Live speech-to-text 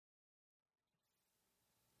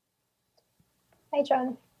Hi,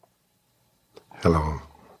 John. Hello.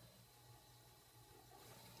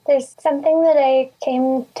 There's something that I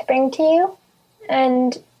came to bring to you,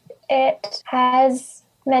 and it has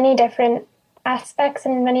many different aspects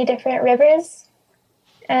and many different rivers,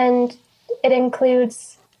 and it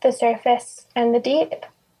includes the surface and the deep.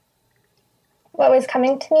 What was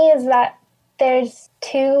coming to me is that there's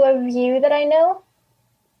two of you that I know,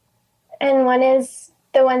 and one is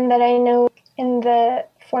the one that I know in the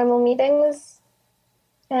formal meetings,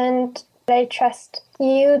 and I trust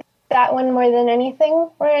you, that one, more than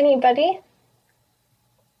anything or anybody.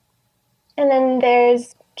 And then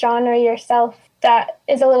there's John or yourself that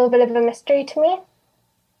is a little bit of a mystery to me.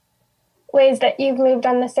 Ways that you've moved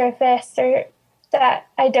on the surface or that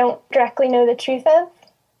I don't directly know the truth of.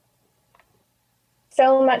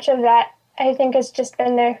 So much of that, I think, has just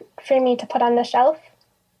been there for me to put on the shelf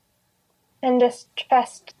and just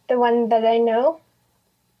trust the one that I know.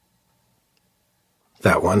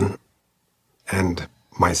 That one and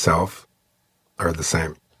myself are the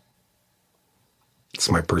same. It's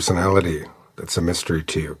my personality that's a mystery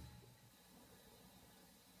to you.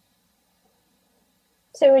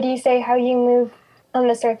 So would you say how you move on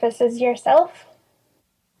the surface is yourself?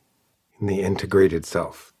 In the integrated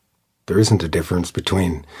self, there isn't a difference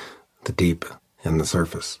between the deep and the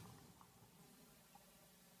surface.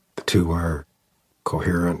 The two are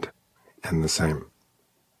coherent and the same.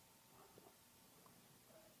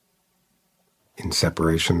 In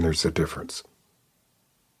separation, there's a difference.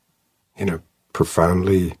 In a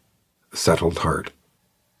profoundly settled heart,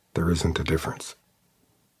 there isn't a difference.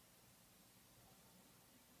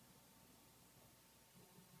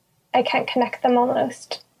 I can't connect them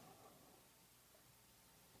almost.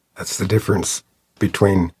 That's the difference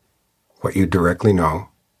between what you directly know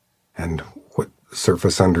and what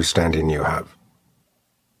surface understanding you have.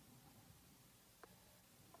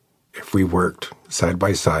 If we worked side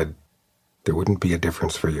by side, there wouldn't be a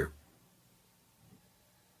difference for you.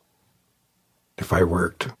 If I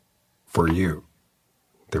worked for you,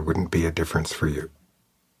 there wouldn't be a difference for you.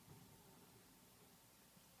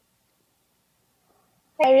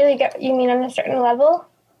 I really get what you mean on a certain level,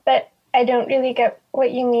 but I don't really get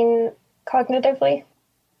what you mean cognitively.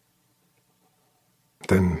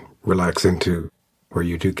 Then relax into where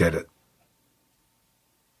you do get it.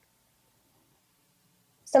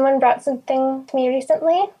 Someone brought something to me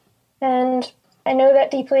recently, and I know that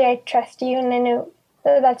deeply I trust you, and I know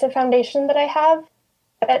that that's a foundation that I have.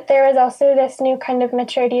 But there was also this new kind of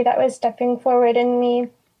maturity that was stepping forward in me.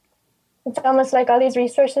 It's almost like all these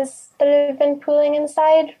resources that have been pooling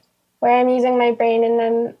inside, where I'm using my brain and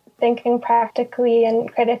I'm thinking practically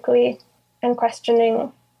and critically and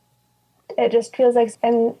questioning. It just feels like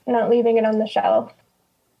I'm not leaving it on the shelf.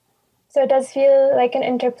 So it does feel like an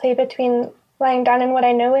interplay between lying down in what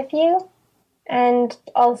I know with you and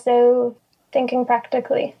also thinking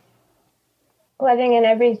practically, letting in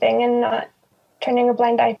everything and not turning a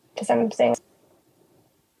blind eye to something.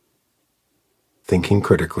 Thinking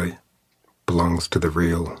critically belongs to the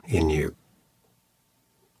real in you.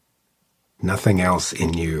 Nothing else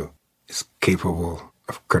in you is capable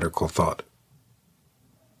of critical thought.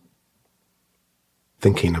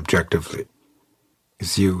 Thinking objectively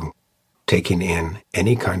is you taking in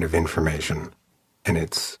any kind of information, and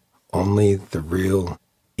it's only the real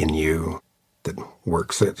in you that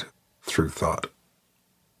works it through thought.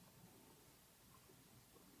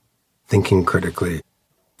 Thinking critically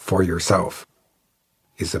for yourself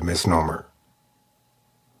is a misnomer.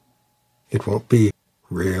 It won't be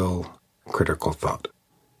real critical thought.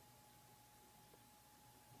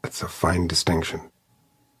 That's a fine distinction.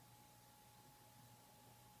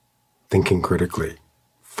 Thinking critically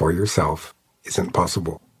for yourself isn't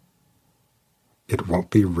possible. It won't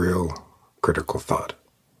be real critical thought.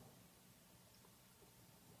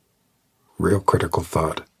 Real critical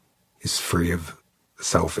thought is free of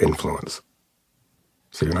self-influence.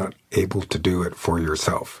 So you're not able to do it for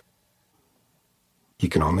yourself. You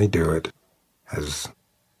can only do it as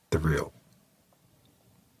the real.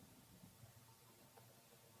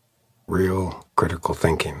 Real critical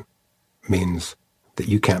thinking means that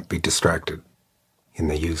you can't be distracted in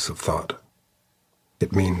the use of thought.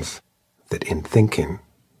 It means that in thinking,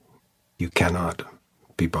 you cannot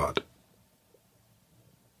be bought.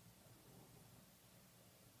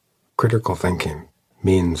 Critical thinking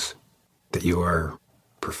means that you are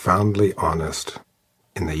profoundly honest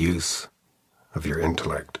in the use of your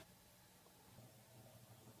intellect.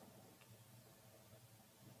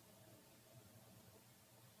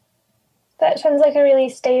 That sounds like a really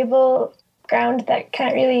stable ground that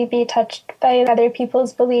can't really be touched by other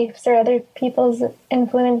people's beliefs or other people's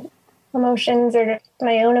influence, emotions, or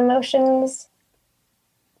my own emotions.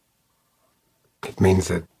 It means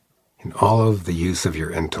that in all of the use of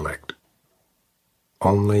your intellect,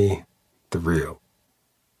 only the real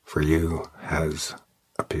for you has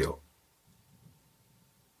appeal.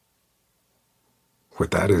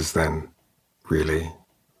 What that is then, really,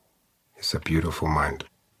 is a beautiful mind.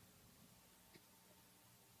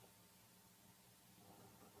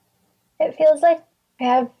 It feels like I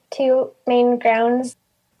have two main grounds.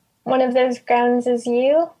 One of those grounds is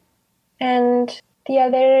you, and the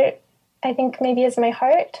other, I think, maybe is my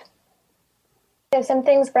heart. If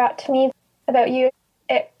something's brought to me about you,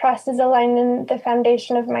 it crosses a line in the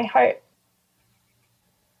foundation of my heart.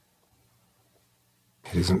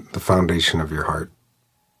 It isn't the foundation of your heart.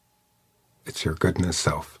 It's your goodness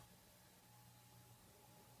self.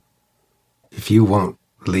 If you won't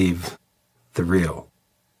leave the real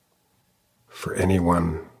for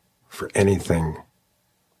anyone, for anything,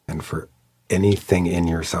 and for anything in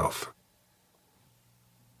yourself,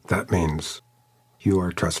 that means you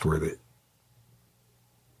are trustworthy.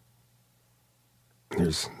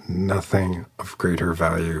 There's nothing of greater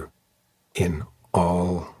value in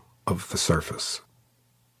all of the surface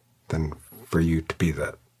than for you to be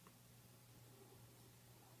that.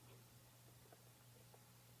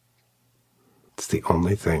 It's the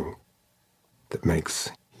only thing that makes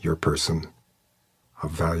your person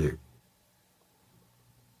of value.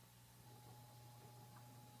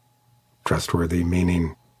 Trustworthy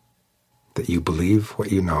meaning that you believe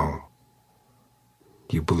what you know,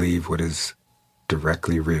 you believe what is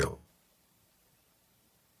directly real,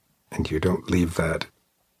 and you don't leave that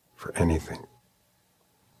for anything.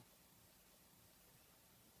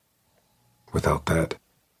 Without that,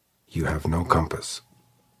 you have no compass.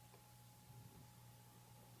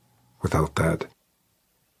 Without that,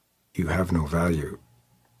 you have no value.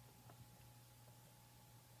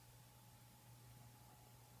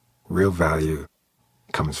 Real value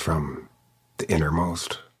comes from the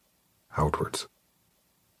innermost outwards.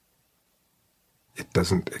 It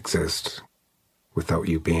doesn't exist without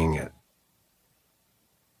you being it.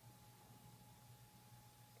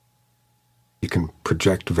 You can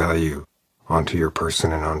project value onto your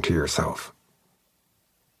person and onto yourself,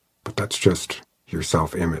 but that's just your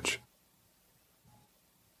self-image.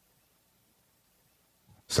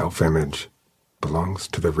 Self-image belongs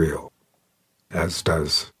to the real, as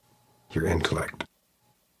does your intellect.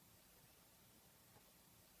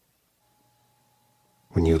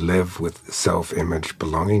 When you live with self-image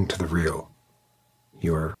belonging to the real,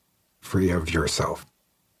 you are free of yourself.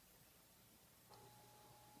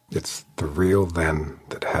 It's the real then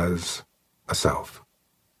that has a self.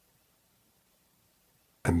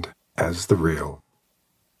 And as the real,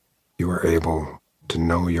 you are able to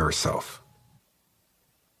know yourself.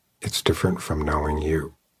 It's different from knowing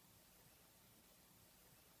you.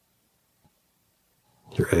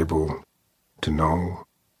 You're able to know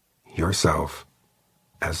yourself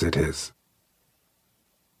as it is.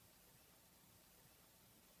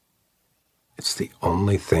 It's the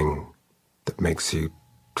only thing that makes you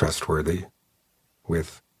trustworthy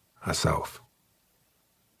with a self,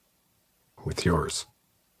 with yours.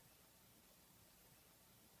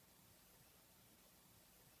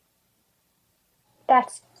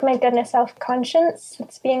 That's my goodness self-conscience.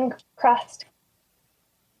 It's being crossed.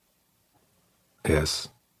 Yes.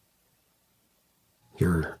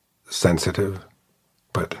 You're sensitive,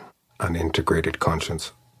 but unintegrated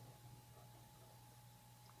conscience.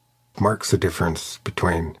 Marks the difference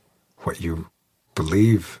between what you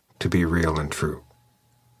believe to be real and true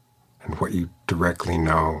and what you directly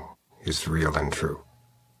know is real and true.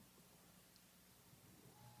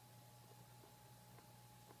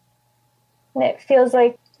 And it feels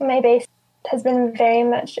like my base has been very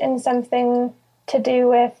much in something to do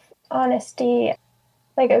with honesty,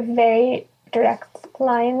 like a very direct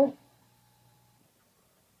line.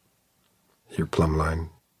 Your plumb line.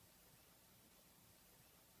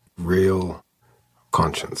 Real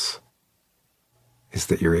conscience is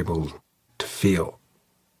that you're able to feel,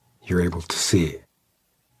 you're able to see.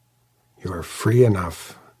 You are free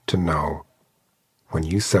enough to know when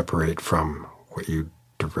you separate from what you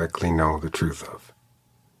directly know the truth of.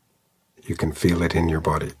 You can feel it in your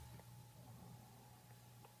body.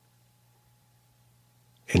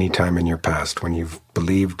 Any time in your past when you've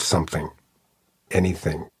believed something,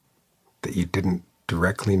 anything that you didn't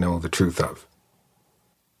directly know the truth of,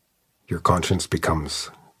 your conscience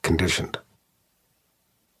becomes conditioned.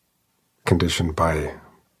 Conditioned by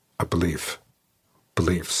a belief,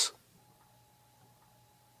 beliefs.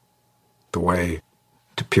 The way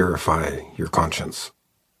to purify your conscience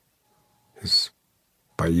is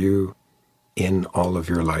by you in all of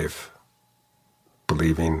your life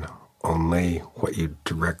believing only what you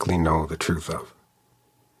directly know the truth of,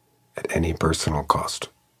 at any personal cost.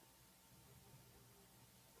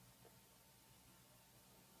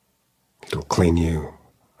 It'll clean you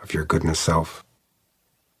of your goodness self,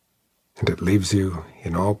 and it leaves you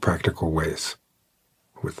in all practical ways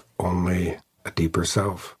with only a deeper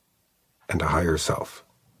self and a higher self.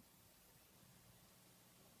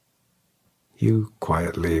 You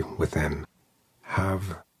quietly within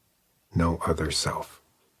have no other self.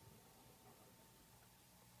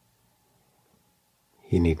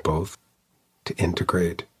 You need both to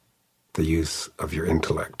integrate the use of your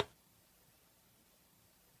intellect.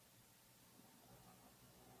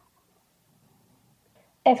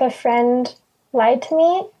 If a friend lied to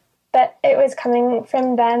me, but it was coming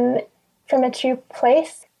from them from a true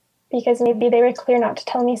place, because maybe they were clear not to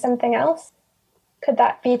tell me something else, could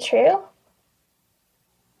that be true?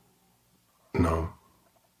 No.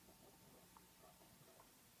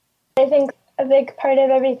 I think a big part of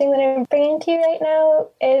everything that I'm bringing to you right now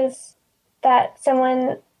is that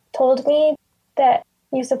someone told me that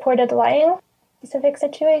you supported lying in a specific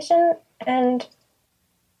situation, and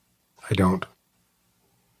I don't.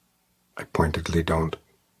 I pointedly don't.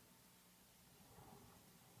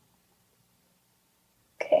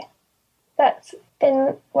 okay, that's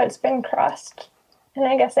been what's been crossed. And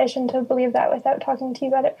I guess I shouldn't have believed that without talking to you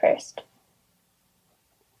about it first.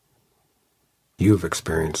 You've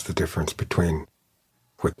experienced the difference between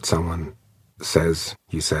what someone says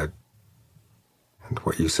you said and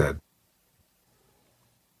what you said.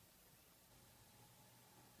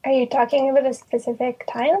 Are you talking about a specific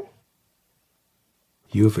time?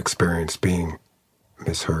 You've experienced being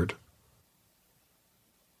misheard.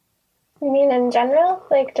 You mean in general?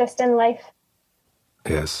 Like just in life?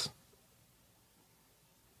 Yes.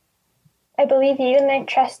 I believe you and I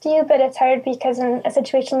trust you, but it's hard because in a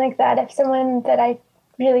situation like that, if someone that I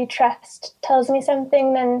really trust tells me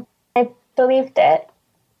something, then I believed it.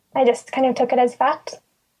 I just kind of took it as fact.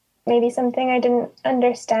 Maybe something I didn't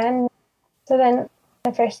understand. So then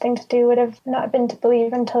the first thing to do would have not been to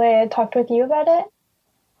believe until I had talked with you about it.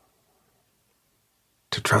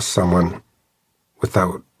 To trust someone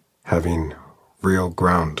without having real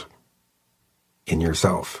ground in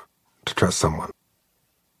yourself, to trust someone,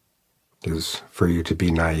 is for you to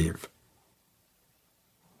be naive.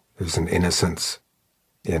 There's an innocence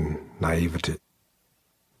in naivety.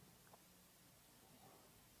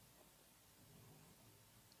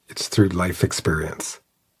 It's through life experience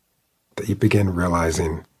that you begin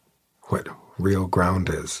realizing what real ground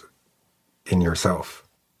is in yourself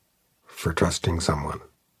for trusting someone.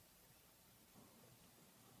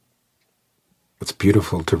 What's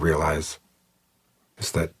beautiful to realize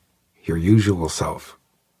is that your usual self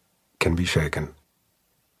can be shaken,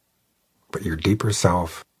 but your deeper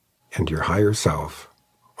self and your higher self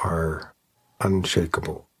are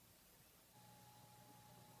unshakable.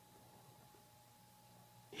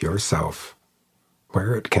 Yourself,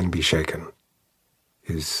 where it can be shaken,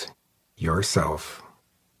 is yourself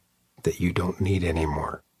that you don't need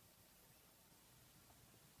anymore.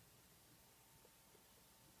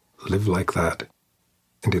 Live like that,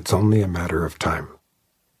 and it's only a matter of time,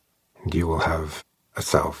 and you will have a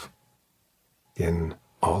self in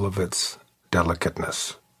all of its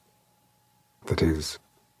delicateness that is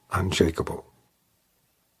unshakable,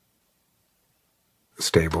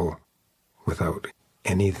 stable, without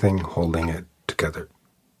anything holding it together.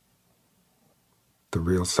 The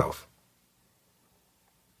real self.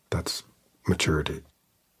 That's maturity.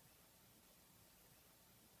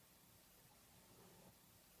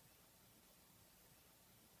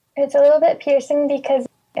 It's a little bit piercing because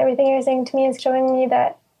everything you're saying to me is showing me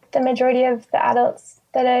that the majority of the adults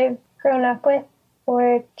that I've grown up with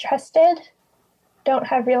or trusted don't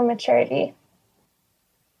have real maturity.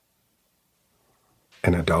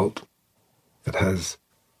 An adult that has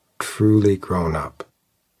truly grown up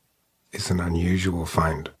is an unusual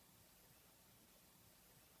find.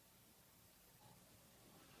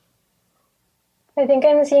 I think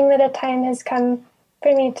I'm seeing that a time has come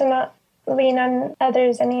for me to not lean on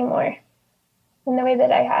others anymore in the way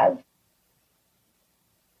that I have.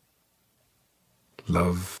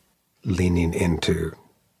 Love leaning into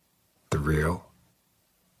the real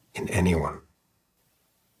in anyone,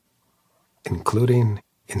 including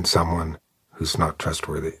in someone who's not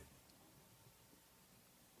trustworthy.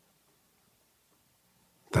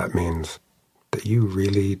 That means that you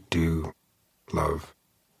really do love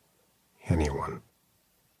anyone.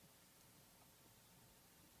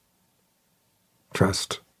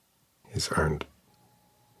 Trust is earned,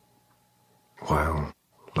 while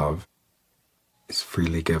love is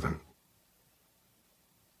freely given.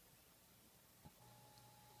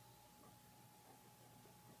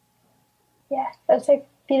 That's a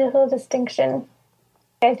beautiful distinction.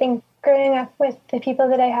 I think growing up with the people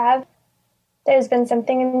that I have, there's been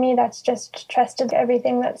something in me that's just trusted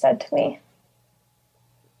everything that's said to me.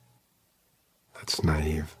 That's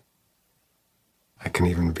naive. I can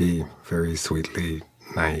even be very sweetly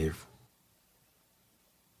naive.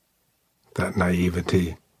 That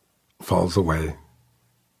naivety falls away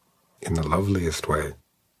in the loveliest way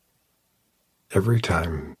every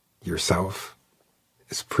time yourself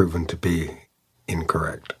is proven to be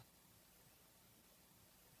incorrect.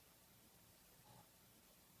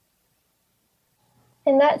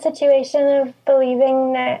 In that situation of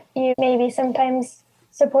believing that you maybe sometimes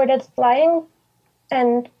supported lying,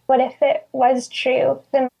 and what if it was true,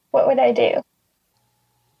 then what would I do?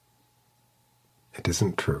 It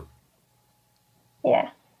isn't true. Yeah,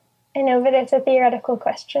 I know, but it's a theoretical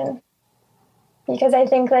question. Because I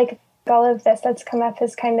think like all of this that's come up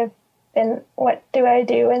has kind of been, what do I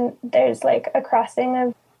do? And there's like a crossing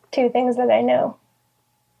of two things that I know.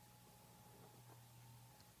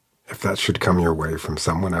 If that should come your way from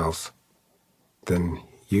someone else, then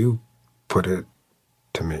you put it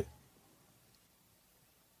to me.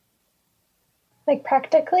 Like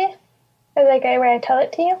practically? Or like where I tell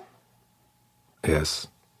it to you? Yes.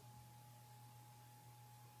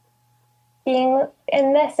 Being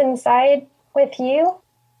in this inside with you,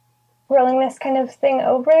 rolling this kind of thing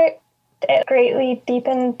over, it greatly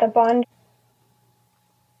deepened the bond.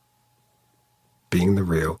 Being the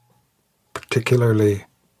real, particularly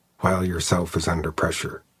while yourself is under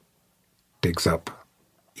pressure, digs up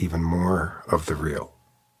even more of the real.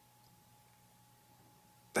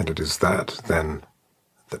 And it is that, then,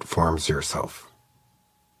 that forms yourself.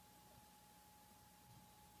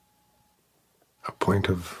 A point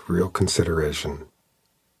of real consideration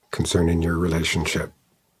concerning your relationship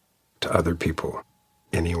to other people,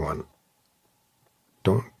 anyone.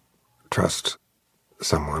 Don't trust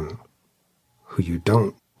someone who you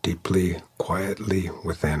don't deeply, quietly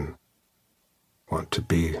within want to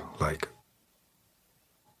be like.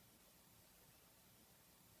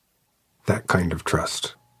 That kind of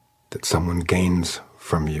trust that someone gains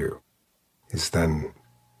from you is then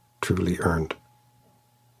truly earned.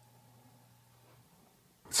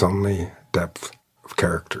 It's only depth of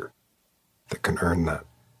character that can earn that.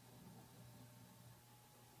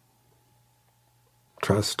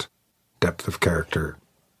 Trust, depth of character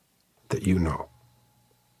that you know.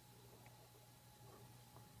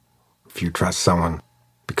 If you trust someone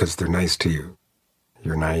because they're nice to you,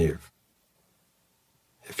 you're naive.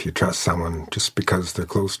 If you trust someone just because they're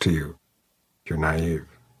close to you, you're naive.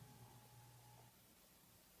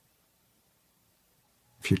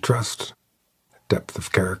 If you trust depth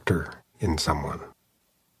of character in someone,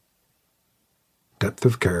 depth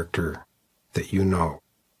of character that you know,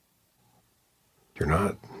 you're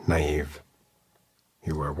not naive,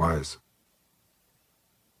 you are wise.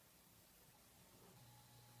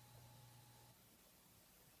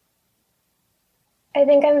 I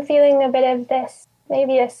think I'm feeling a bit of this,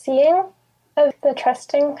 maybe a seeing of the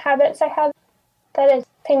trusting habits I have, that it's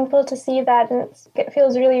painful to see that, and it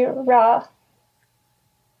feels really raw.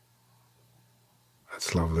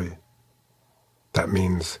 That's lovely. That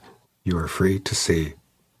means you are free to see.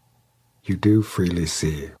 You do freely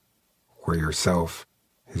see where yourself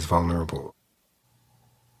is vulnerable.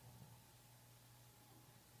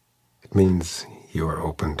 It means you are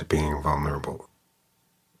open to being vulnerable.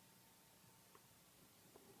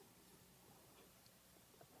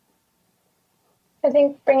 I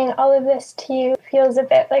think bringing all of this to you feels a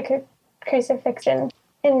bit like a crucifixion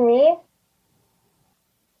in me.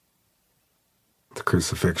 The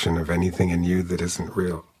crucifixion of anything in you that isn't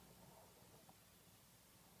real.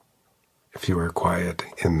 If you are quiet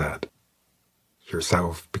in that,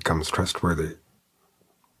 yourself becomes trustworthy.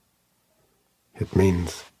 It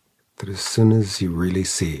means that as soon as you really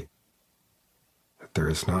see that there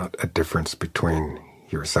is not a difference between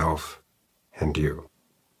yourself and you,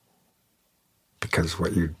 because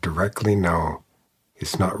what you directly know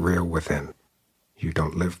is not real within, you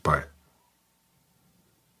don't live by it.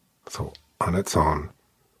 So on its own,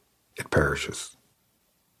 it perishes.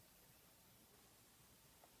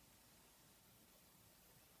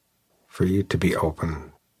 For you to be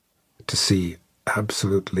open to see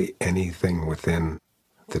absolutely anything within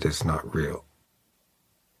that is not real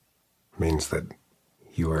means that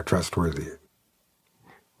you are trustworthy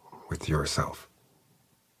with yourself.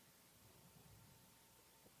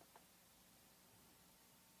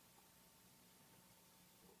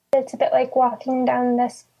 It's a bit like walking down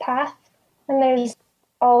this path, and there's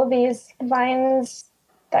all these vines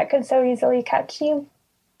that could so easily catch you,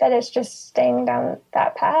 that it's just staying down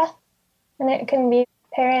that path. And it can be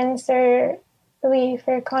parents or belief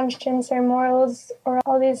or conscience or morals or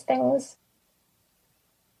all these things.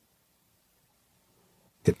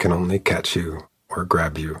 It can only catch you or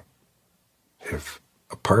grab you if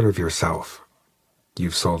a part of yourself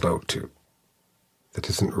you've sold out to that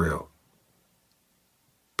isn't real.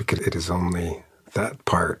 Because it is only that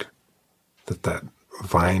part that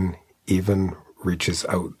vine even reaches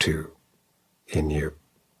out to in you.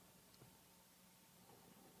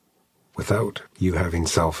 Without you having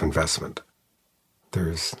self-investment,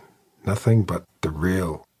 there's nothing but the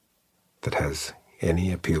real that has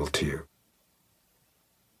any appeal to you.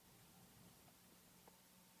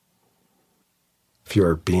 If you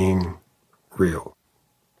are being real,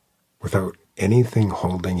 without anything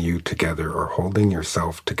holding you together or holding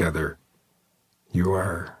yourself together, you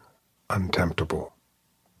are untemptable,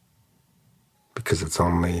 because it's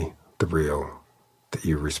only the real that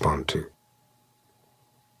you respond to.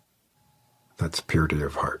 That's purity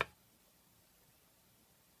of heart.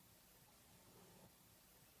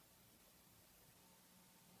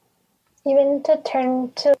 Even to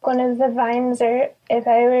turn to one of the vines, or if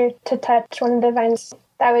I were to touch one of the vines,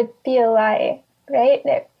 that would be a lie, right?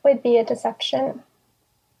 It would be a deception.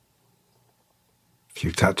 If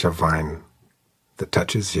you touch a vine that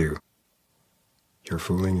touches you, you're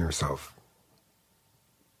fooling yourself.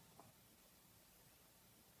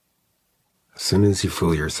 As soon as you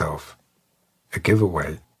fool yourself, a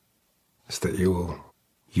giveaway is that you will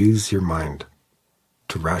use your mind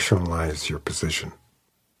to rationalize your position.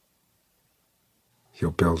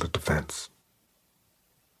 You'll build a defense.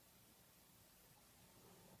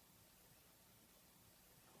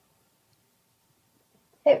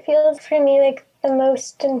 It feels for me like the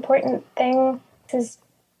most important thing is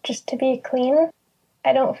just to be clean.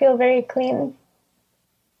 I don't feel very clean.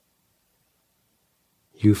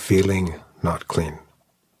 You feeling not clean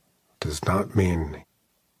does not mean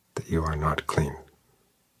that you are not clean.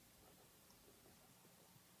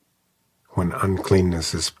 When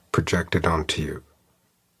uncleanness is projected onto you,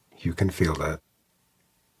 you can feel that.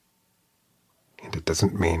 And it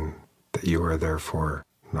doesn't mean that you are therefore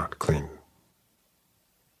not clean.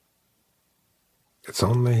 It's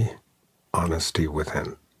only honesty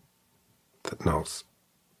within that knows.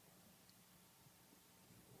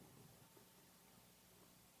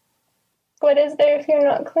 What is there if you're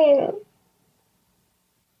not clean?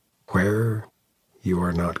 Where you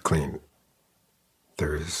are not clean,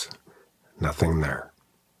 there is nothing there.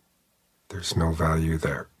 There's no value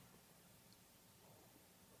there.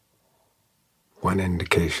 One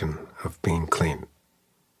indication of being clean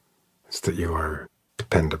is that you are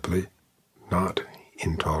dependably not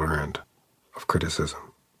intolerant of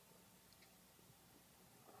criticism.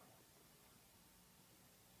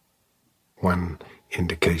 One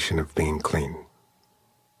indication of being clean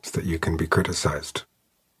is that you can be criticized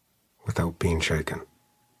without being shaken.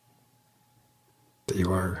 That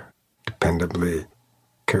you are dependably,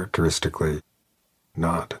 characteristically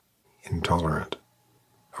not intolerant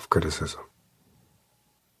of criticism.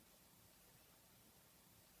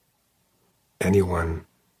 Anyone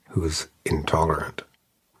who is intolerant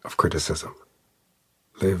of criticism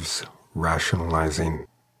lives rationalizing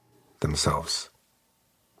themselves.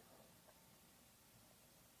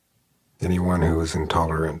 Anyone who is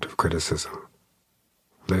intolerant of criticism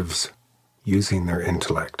lives using their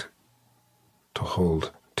intellect to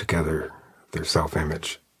hold together their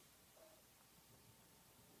self-image.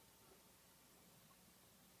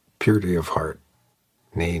 Purity of heart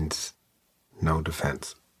needs no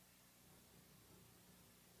defense.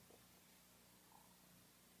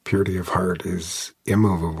 Purity of heart is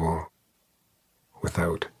immovable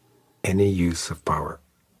without any use of power.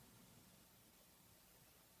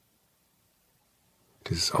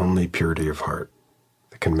 It is only purity of heart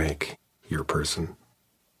that can make your person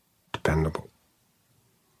dependable.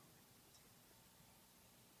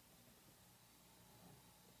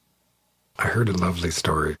 I heard a lovely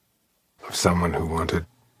story of someone who wanted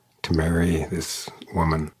to marry this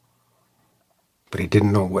woman, but he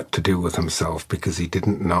didn't know what to do with himself because he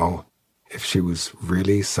didn't know if she was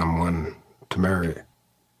really someone to marry.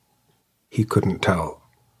 He couldn't tell.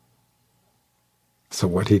 So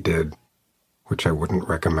what he did, which I wouldn't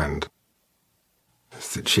recommend,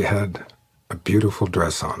 is that she had a beautiful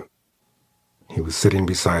dress on. He was sitting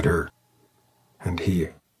beside her, and he,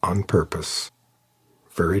 on purpose,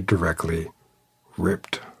 very directly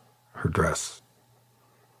ripped her dress.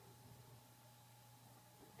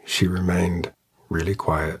 She remained really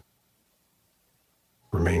quiet,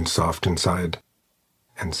 remained soft inside,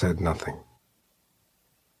 and said nothing.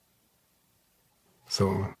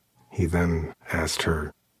 So he then asked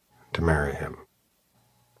her to marry him.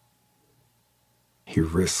 He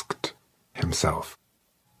risked himself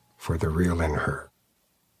for the real in her.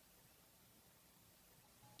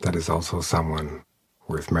 That is also someone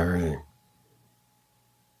worth marrying.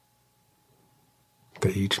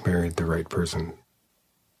 They each married the right person.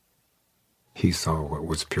 He saw what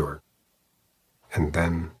was pure, and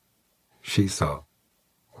then she saw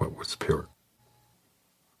what was pure.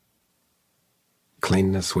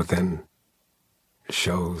 Cleanness within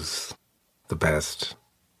shows the best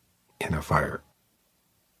in a fire,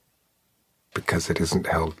 because it isn't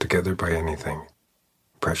held together by anything.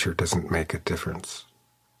 Pressure doesn't make a difference.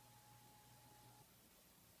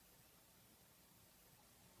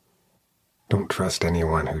 Don't trust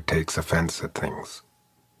anyone who takes offense at things.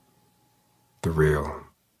 The real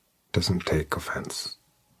doesn't take offense.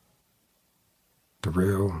 The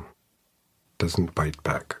real doesn't bite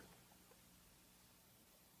back.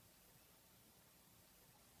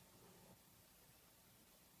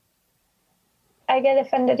 I get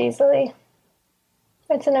offended easily.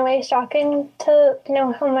 It's in a way shocking to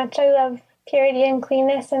know how much I love purity and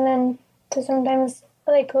cleanness, and then to sometimes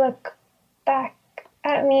look back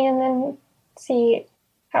at me and then see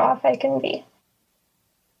how off I can be.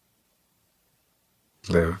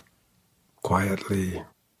 Live quietly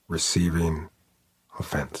receiving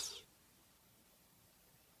offense,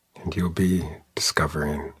 and you'll be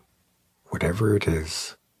discovering whatever it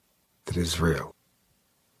is that is real,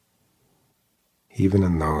 even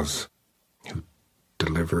in those who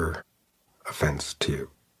deliver offense to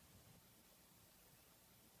you.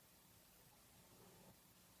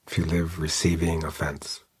 If you live receiving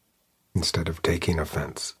offense instead of taking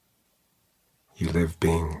offense, you live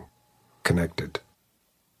being connected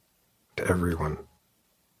to everyone.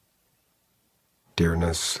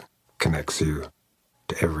 Dearness connects you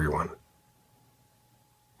to everyone,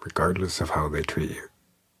 regardless of how they treat you.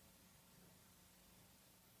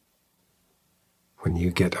 When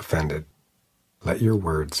you get offended, let your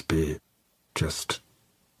words be just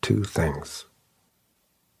two things.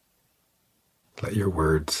 Let your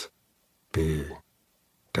words be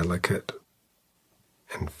delicate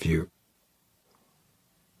and few.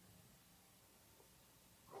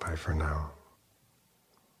 Bye for now.